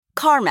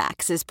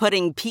CarMax is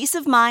putting peace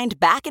of mind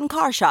back in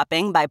car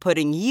shopping by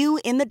putting you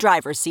in the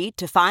driver's seat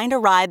to find a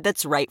ride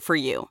that's right for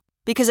you.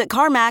 Because at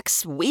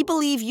CarMax, we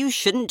believe you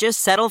shouldn't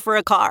just settle for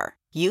a car.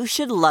 You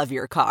should love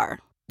your car.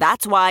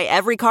 That's why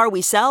every car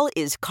we sell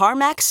is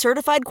CarMax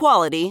certified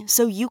quality,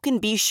 so you can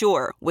be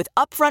sure with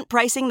upfront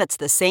pricing that's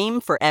the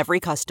same for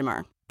every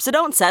customer. So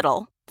don't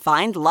settle.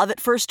 Find love at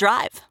first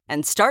drive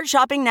and start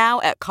shopping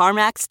now at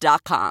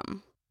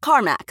CarMax.com.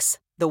 CarMax,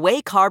 the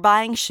way car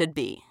buying should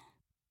be.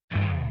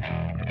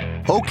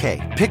 Okay,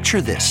 picture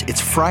this.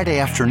 It's Friday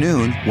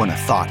afternoon when a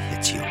thought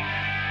hits you.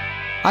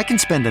 I can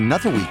spend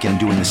another weekend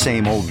doing the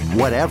same old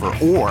whatever,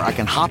 or I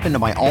can hop into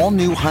my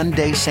all-new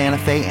Hyundai Santa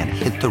Fe and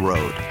hit the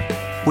road.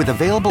 With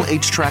available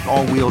H-Track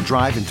all-wheel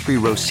drive and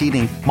 3-row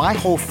seating, my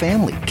whole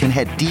family can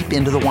head deep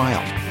into the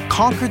wild.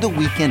 Conquer the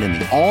weekend in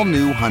the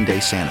all-new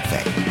Hyundai Santa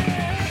Fe.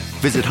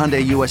 Visit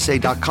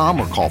HyundaiUSA.com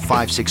or call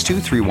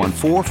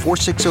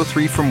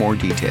 562-314-4603 for more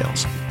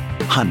details.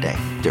 Hyundai,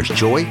 there's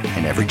joy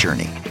in every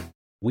journey.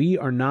 We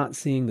are not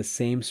seeing the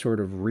same sort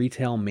of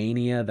retail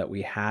mania that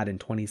we had in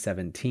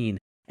 2017.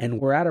 And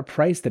we're at a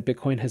price that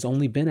Bitcoin has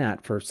only been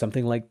at for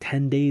something like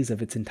 10 days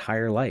of its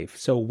entire life.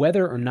 So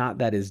whether or not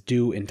that is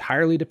due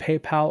entirely to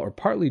PayPal or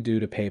partly due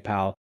to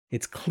PayPal,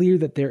 it's clear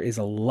that there is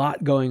a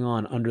lot going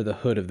on under the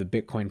hood of the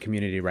Bitcoin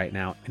community right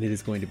now, and it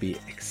is going to be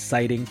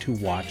exciting to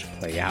watch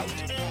play out.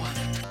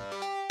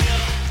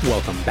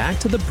 Welcome back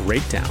to The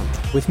Breakdown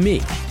with me,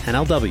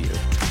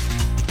 NLW.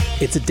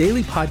 It's a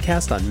daily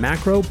podcast on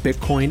macro,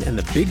 Bitcoin, and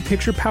the big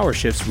picture power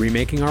shifts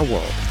remaking our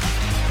world.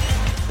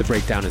 The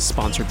Breakdown is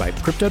sponsored by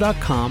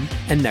Crypto.com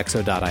and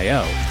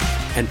Nexo.io,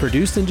 and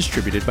produced and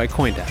distributed by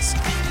CoinDesk.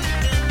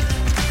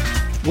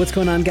 What's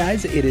going on,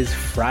 guys? It is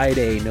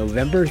Friday,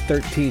 November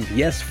 13th.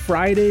 Yes,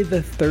 Friday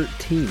the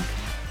 13th.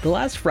 The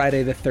last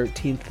Friday the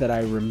 13th that I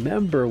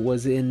remember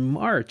was in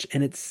March,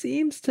 and it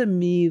seems to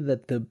me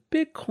that the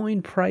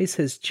Bitcoin price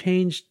has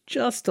changed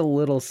just a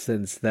little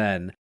since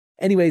then.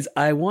 Anyways,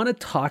 I want to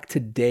talk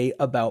today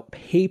about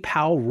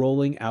PayPal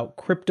rolling out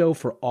crypto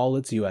for all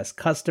its US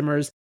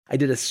customers. I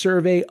did a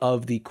survey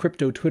of the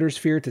crypto Twitter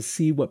sphere to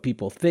see what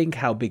people think,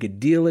 how big a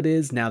deal it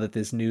is now that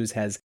this news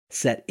has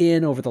set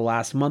in over the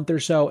last month or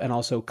so and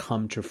also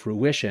come to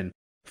fruition.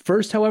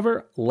 First,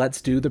 however,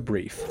 let's do the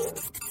brief.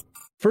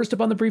 First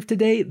up on the brief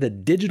today, the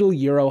digital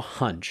euro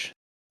hunch.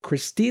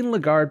 Christine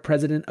Lagarde,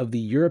 president of the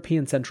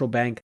European Central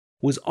Bank,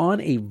 was on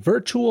a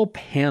virtual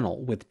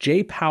panel with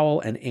Jay Powell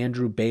and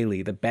Andrew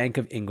Bailey, the Bank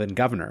of England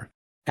governor.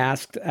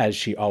 Asked, as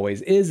she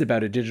always is,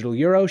 about a digital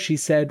euro, she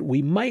said,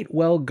 "We might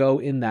well go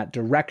in that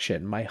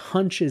direction. My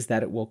hunch is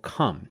that it will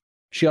come."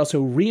 She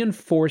also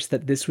reinforced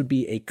that this would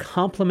be a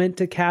complement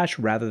to cash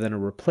rather than a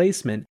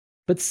replacement,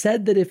 but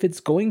said that if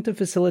it's going to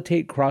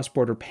facilitate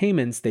cross-border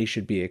payments, they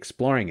should be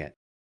exploring it.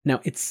 Now,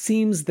 it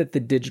seems that the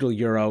digital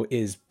euro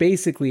is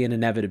basically an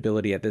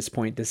inevitability at this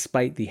point,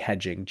 despite the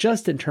hedging,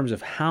 just in terms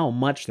of how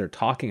much they're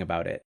talking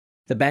about it.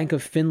 The Bank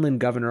of Finland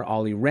Governor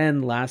Olli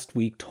Rehn last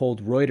week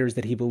told Reuters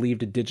that he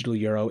believed a digital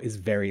euro is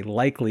very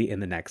likely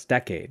in the next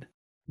decade.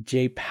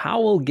 Jay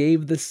Powell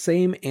gave the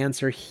same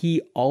answer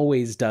he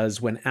always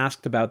does when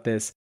asked about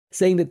this,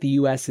 saying that the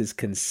US is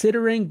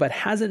considering but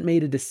hasn't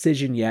made a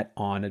decision yet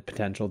on a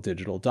potential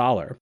digital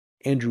dollar.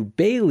 Andrew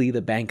Bailey, the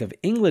Bank of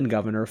England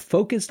governor,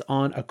 focused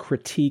on a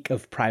critique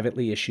of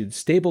privately issued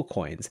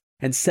stablecoins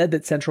and said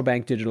that central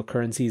bank digital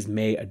currencies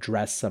may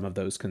address some of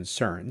those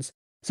concerns.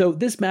 So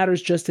this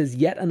matters just as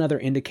yet another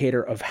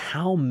indicator of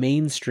how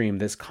mainstream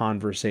this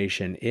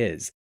conversation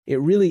is.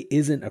 It really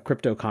isn't a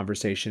crypto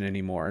conversation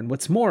anymore. And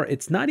what's more,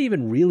 it's not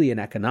even really an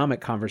economic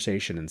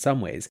conversation in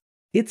some ways.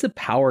 It's a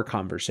power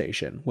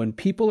conversation when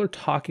people are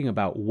talking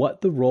about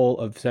what the role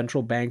of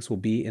central banks will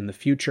be in the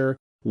future,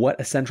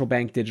 what a central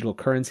bank digital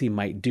currency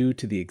might do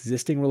to the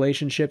existing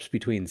relationships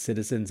between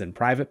citizens and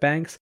private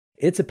banks.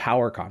 It's a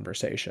power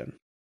conversation.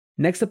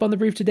 Next up on the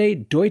brief today,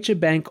 Deutsche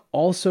Bank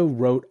also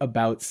wrote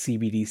about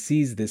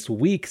CBDCs this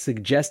week,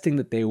 suggesting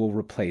that they will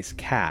replace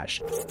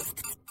cash.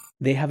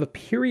 They have a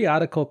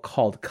periodical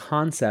called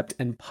Concept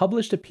and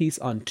published a piece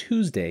on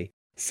Tuesday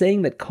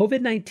saying that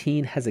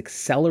COVID-19 has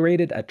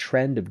accelerated a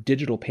trend of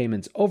digital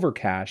payments over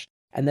cash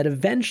and that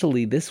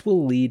eventually this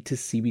will lead to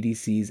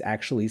CBDCs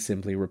actually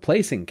simply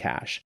replacing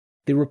cash.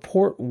 The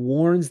report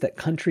warns that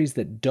countries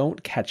that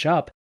don't catch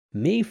up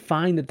may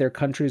find that their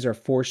countries are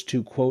forced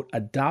to, quote,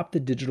 adopt the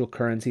digital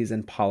currencies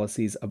and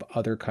policies of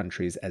other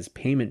countries as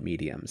payment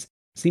mediums.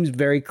 Seems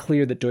very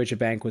clear that Deutsche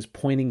Bank was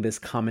pointing this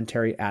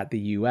commentary at the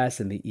US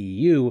and the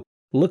EU,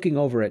 looking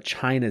over at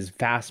China's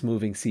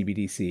fast-moving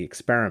CBDC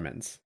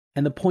experiments.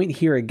 And the point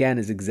here again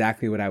is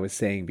exactly what I was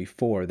saying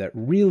before, that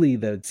really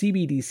the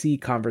CBDC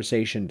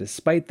conversation,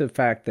 despite the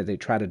fact that they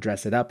try to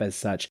dress it up as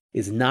such,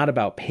 is not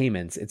about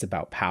payments, it's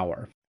about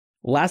power.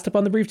 Last up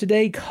on the brief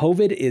today,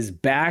 COVID is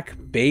back,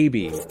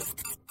 baby.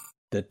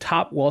 The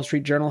top Wall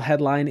Street Journal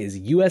headline is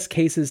US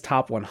cases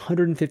top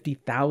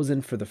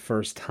 150,000 for the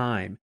first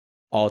time.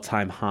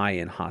 All-time high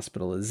in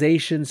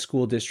hospitalization.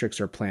 School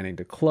districts are planning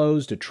to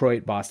close.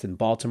 Detroit, Boston,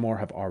 Baltimore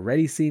have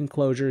already seen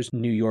closures.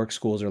 New York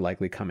schools are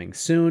likely coming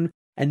soon.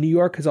 And New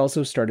York has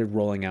also started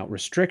rolling out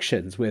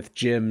restrictions, with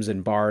gyms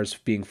and bars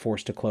being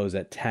forced to close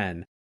at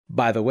 10.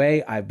 By the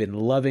way, I've been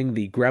loving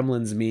the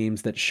Gremlins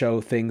memes that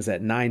show things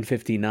at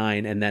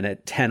 9:59 and then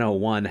at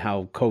 10:01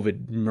 how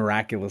COVID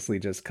miraculously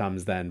just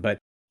comes then. But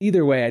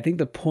either way, I think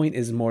the point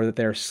is more that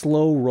they're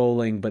slow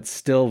rolling but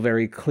still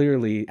very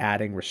clearly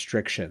adding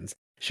restrictions.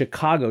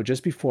 Chicago,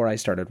 just before I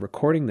started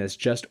recording this,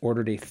 just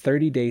ordered a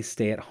 30-day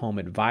stay-at-home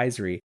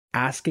advisory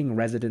asking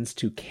residents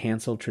to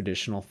cancel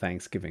traditional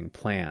Thanksgiving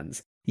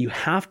plans. You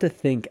have to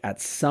think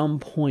at some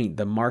point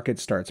the market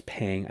starts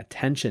paying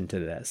attention to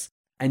this.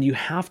 And you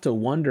have to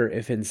wonder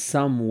if in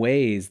some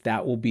ways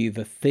that will be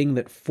the thing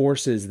that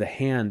forces the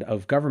hand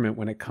of government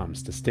when it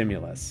comes to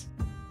stimulus.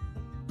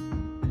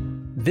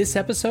 This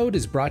episode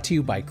is brought to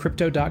you by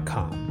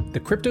Crypto.com, the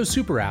crypto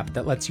super app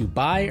that lets you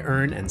buy,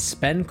 earn, and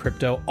spend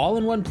crypto all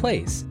in one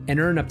place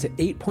and earn up to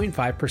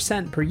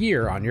 8.5% per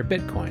year on your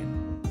Bitcoin.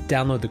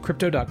 Download the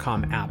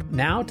Crypto.com app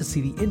now to see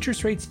the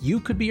interest rates you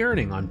could be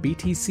earning on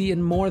BTC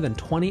and more than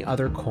 20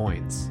 other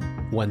coins.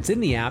 Once in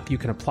the app, you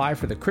can apply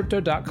for the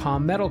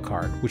Crypto.com Metal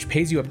Card, which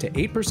pays you up to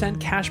 8%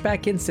 cash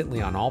back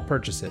instantly on all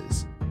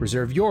purchases.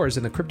 Reserve yours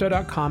in the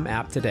Crypto.com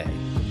app today.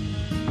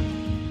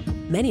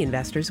 Many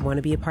investors want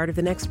to be a part of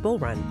the next bull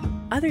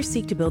run. Others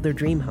seek to build their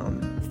dream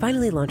home,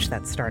 finally launch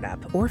that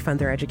startup, or fund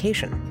their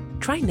education.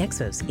 Try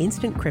Nexo's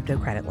instant crypto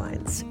credit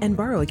lines and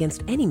borrow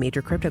against any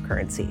major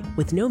cryptocurrency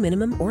with no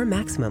minimum or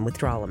maximum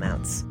withdrawal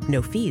amounts,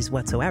 no fees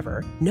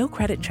whatsoever, no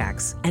credit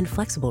checks, and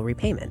flexible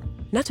repayment.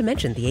 Not to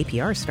mention the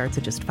APR starts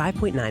at just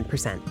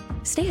 5.9%.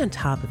 Stay on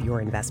top of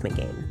your investment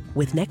game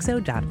with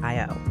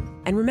Nexo.io.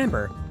 And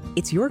remember,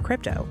 it's your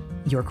crypto,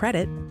 your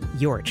credit,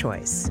 your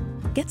choice.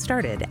 Get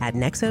started at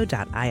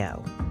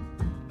Nexo.io.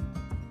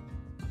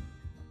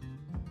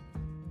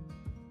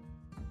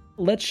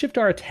 Let's shift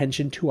our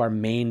attention to our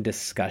main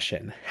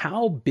discussion.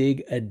 How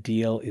big a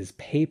deal is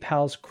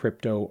PayPal's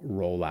crypto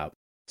rollout?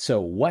 So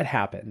what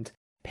happened?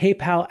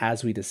 PayPal,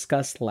 as we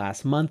discussed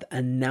last month,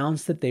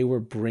 announced that they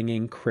were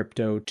bringing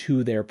crypto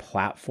to their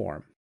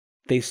platform.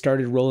 They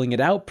started rolling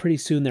it out pretty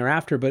soon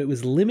thereafter, but it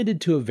was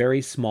limited to a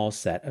very small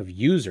set of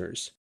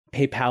users.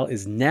 PayPal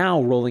is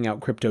now rolling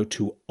out crypto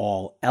to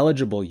all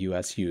eligible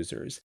US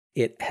users.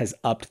 It has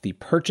upped the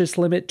purchase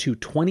limit to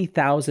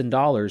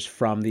 $20,000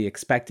 from the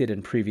expected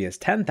and previous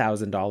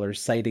 $10,000,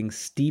 citing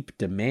steep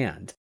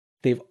demand.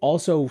 They've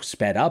also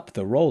sped up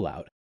the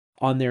rollout.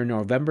 On their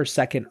November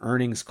 2nd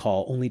earnings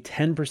call, only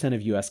 10%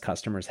 of US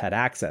customers had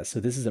access, so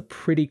this is a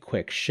pretty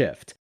quick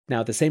shift.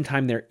 Now, at the same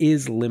time, there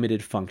is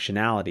limited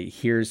functionality.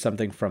 Here's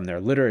something from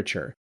their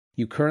literature.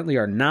 You currently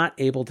are not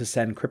able to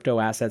send crypto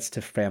assets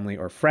to family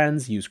or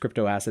friends, use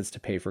crypto assets to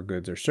pay for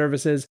goods or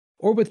services,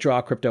 or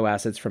withdraw crypto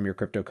assets from your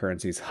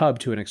cryptocurrency's hub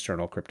to an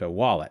external crypto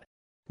wallet.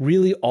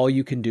 Really, all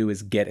you can do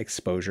is get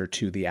exposure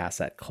to the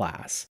asset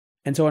class.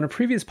 And so on a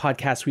previous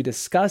podcast, we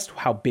discussed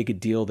how big a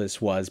deal this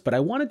was, but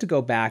I wanted to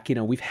go back.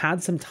 We've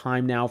had some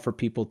time now for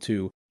people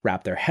to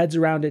wrap their heads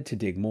around it, to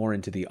dig more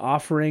into the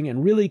offering,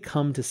 and really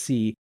come to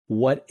see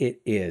what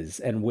it is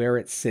and where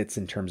it sits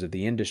in terms of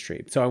the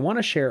industry. So I want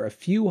to share a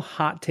few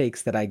hot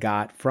takes that I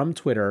got from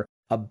Twitter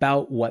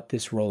about what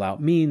this rollout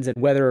means and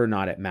whether or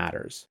not it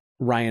matters.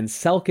 Ryan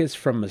Selkis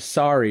from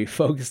Masari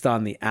focused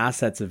on the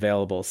assets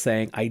available,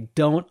 saying, "I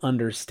don't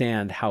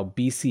understand how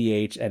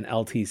BCH and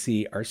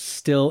LTC are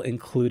still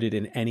included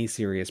in any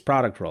serious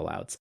product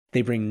rollouts.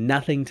 They bring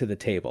nothing to the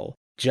table,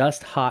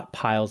 just hot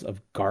piles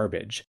of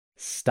garbage.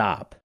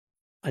 Stop."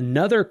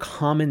 Another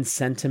common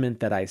sentiment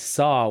that I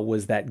saw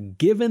was that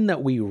given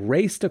that we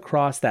raced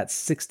across that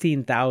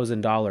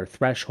 $16,000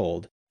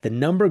 threshold, the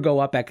number go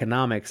up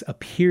economics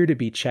appear to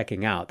be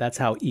checking out. That's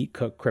how Eat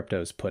Cook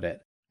Cryptos put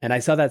it. And I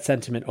saw that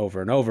sentiment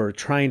over and over,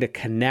 trying to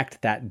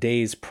connect that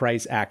day's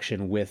price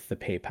action with the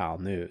PayPal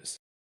news.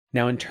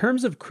 Now, in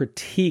terms of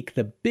critique,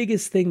 the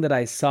biggest thing that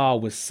I saw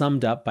was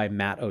summed up by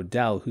Matt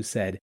Odell, who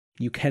said,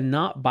 "You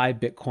cannot buy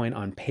Bitcoin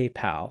on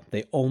PayPal.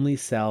 They only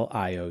sell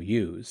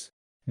IOUs."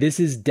 This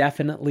is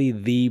definitely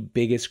the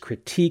biggest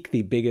critique,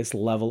 the biggest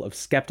level of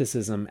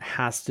skepticism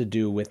has to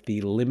do with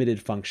the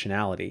limited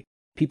functionality.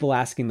 People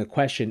asking the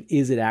question,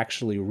 is it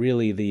actually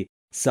really the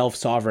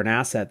self-sovereign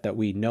asset that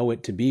we know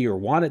it to be or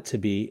want it to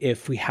be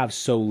if we have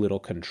so little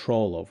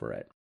control over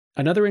it?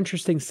 Another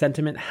interesting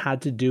sentiment had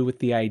to do with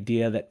the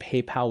idea that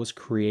PayPal was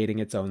creating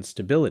its own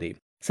stability.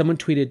 Someone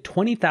tweeted,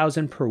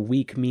 20,000 per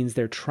week means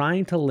they're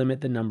trying to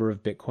limit the number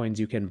of Bitcoins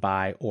you can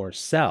buy or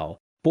sell.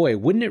 Boy,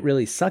 wouldn't it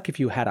really suck if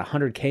you had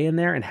 100K in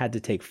there and had to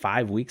take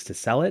 5 weeks to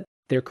sell it?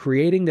 They're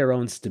creating their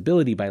own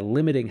stability by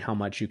limiting how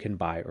much you can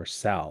buy or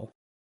sell.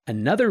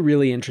 Another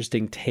really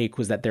interesting take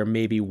was that there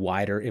may be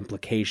wider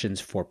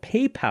implications for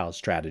PayPal's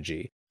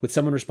strategy, with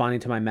someone responding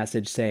to my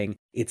message saying,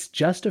 "It's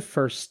just a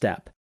first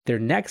step. Their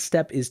next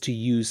step is to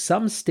use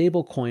some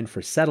stablecoin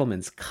for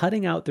settlements,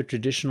 cutting out the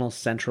traditional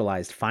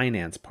centralized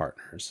finance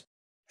partners."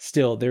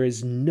 Still, there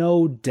is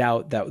no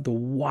doubt that the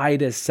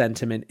widest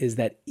sentiment is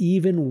that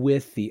even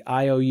with the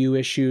IOU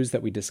issues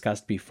that we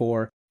discussed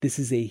before, this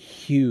is a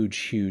huge,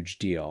 huge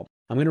deal.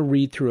 I'm going to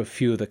read through a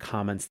few of the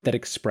comments that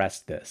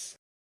expressed this.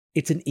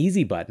 "It's an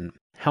easy button.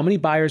 How many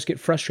buyers get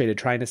frustrated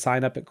trying to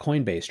sign up at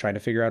Coinbase, trying to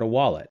figure out a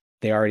wallet?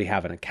 They already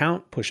have an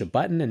account, push a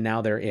button, and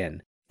now they're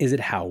in. Is it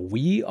how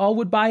we all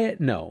would buy it?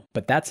 No,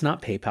 but that's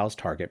not PayPal's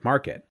target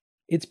market.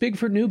 It's big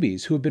for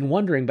newbies who have been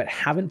wondering but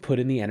haven't put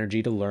in the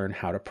energy to learn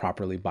how to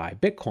properly buy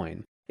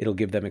Bitcoin. It'll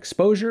give them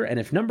exposure, and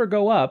if numbers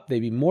go up, they'd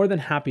be more than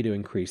happy to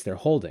increase their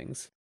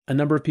holdings. A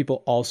number of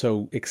people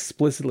also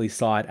explicitly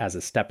saw it as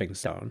a stepping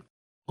stone.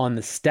 On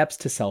the steps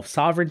to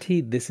self-sovereignty,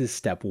 this is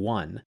step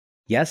 1.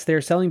 Yes, they're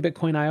selling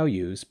Bitcoin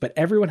IOUs, but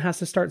everyone has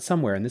to start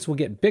somewhere, and this will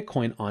get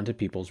Bitcoin onto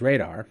people's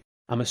radar.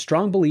 I'm a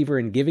strong believer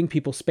in giving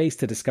people space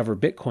to discover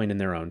Bitcoin in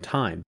their own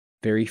time.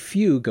 Very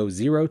few go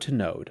zero to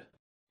node.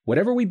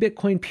 Whatever we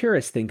Bitcoin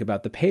purists think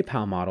about the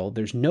PayPal model,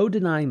 there's no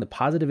denying the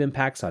positive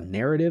impacts on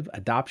narrative,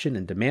 adoption,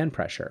 and demand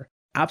pressure,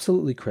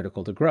 absolutely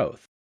critical to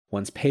growth.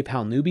 Once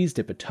PayPal newbies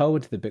dip a toe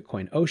into the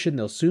Bitcoin ocean,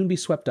 they'll soon be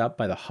swept up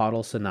by the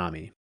HODL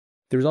tsunami.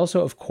 There's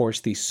also, of course,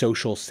 the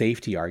social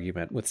safety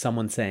argument, with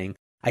someone saying,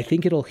 I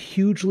think it'll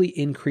hugely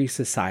increase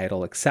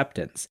societal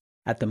acceptance.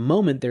 At the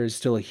moment, there is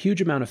still a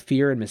huge amount of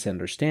fear and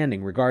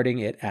misunderstanding regarding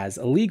it as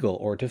illegal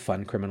or to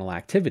fund criminal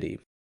activity.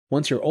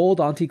 Once your old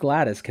Auntie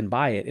Gladys can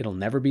buy it, it'll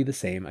never be the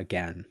same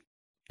again.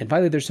 And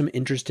finally, there's some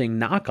interesting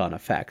knock-on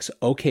effects.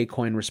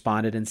 OKCoin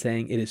responded in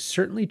saying it is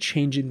certainly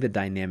changing the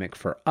dynamic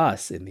for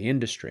us in the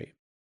industry.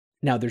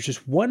 Now, there's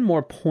just one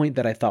more point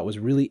that I thought was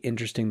really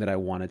interesting that I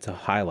wanted to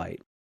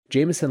highlight.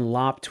 Jameson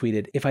Lopp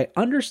tweeted, if I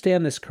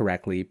understand this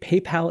correctly,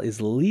 PayPal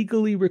is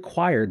legally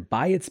required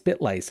by its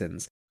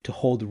BitLicense to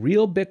hold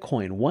real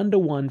Bitcoin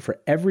 1-to-1 for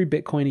every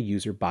Bitcoin a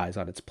user buys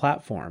on its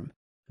platform.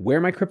 Where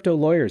are my crypto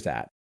lawyers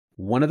at?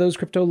 One of those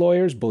crypto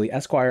lawyers, Bully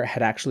Esquire,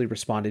 had actually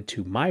responded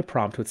to my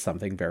prompt with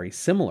something very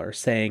similar,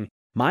 saying,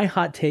 my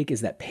hot take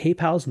is that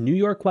PayPal's New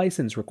York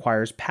license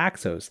requires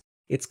Paxos,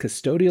 its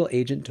custodial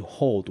agent, to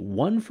hold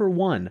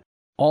 1-for-1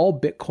 all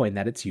Bitcoin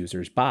that its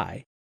users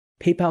buy.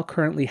 PayPal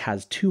currently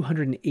has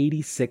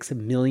 286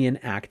 million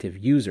active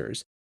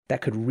users.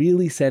 That could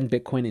really send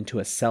Bitcoin into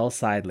a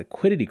sell-side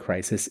liquidity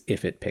crisis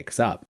if it picks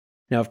up.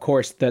 Now, of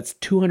course, that's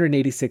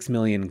 286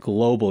 million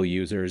global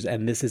users,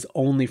 and this is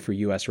only for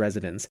US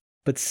residents.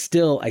 But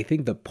still, I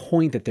think the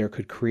point that there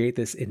could create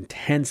this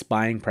intense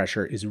buying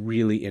pressure is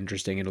really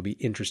interesting. It'll be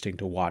interesting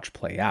to watch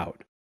play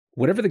out.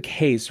 Whatever the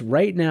case,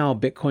 right now,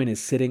 Bitcoin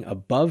is sitting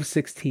above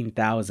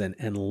 16,000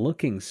 and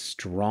looking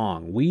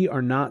strong. We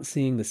are not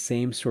seeing the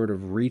same sort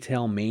of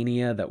retail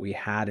mania that we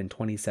had in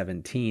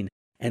 2017.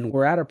 And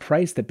we're at a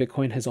price that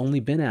Bitcoin has only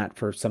been at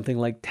for something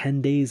like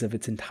 10 days of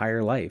its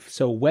entire life.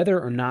 So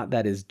whether or not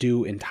that is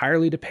due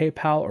entirely to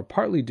PayPal or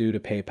partly due to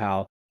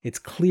PayPal, it's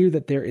clear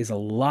that there is a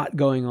lot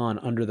going on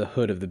under the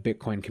hood of the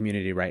Bitcoin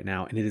community right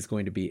now, and it is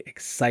going to be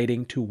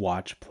exciting to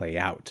watch play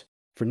out.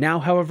 For now,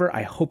 however,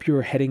 I hope you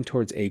are heading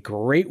towards a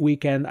great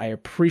weekend. I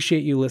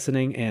appreciate you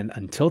listening, and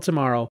until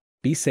tomorrow,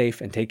 be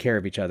safe and take care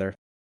of each other.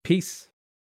 Peace.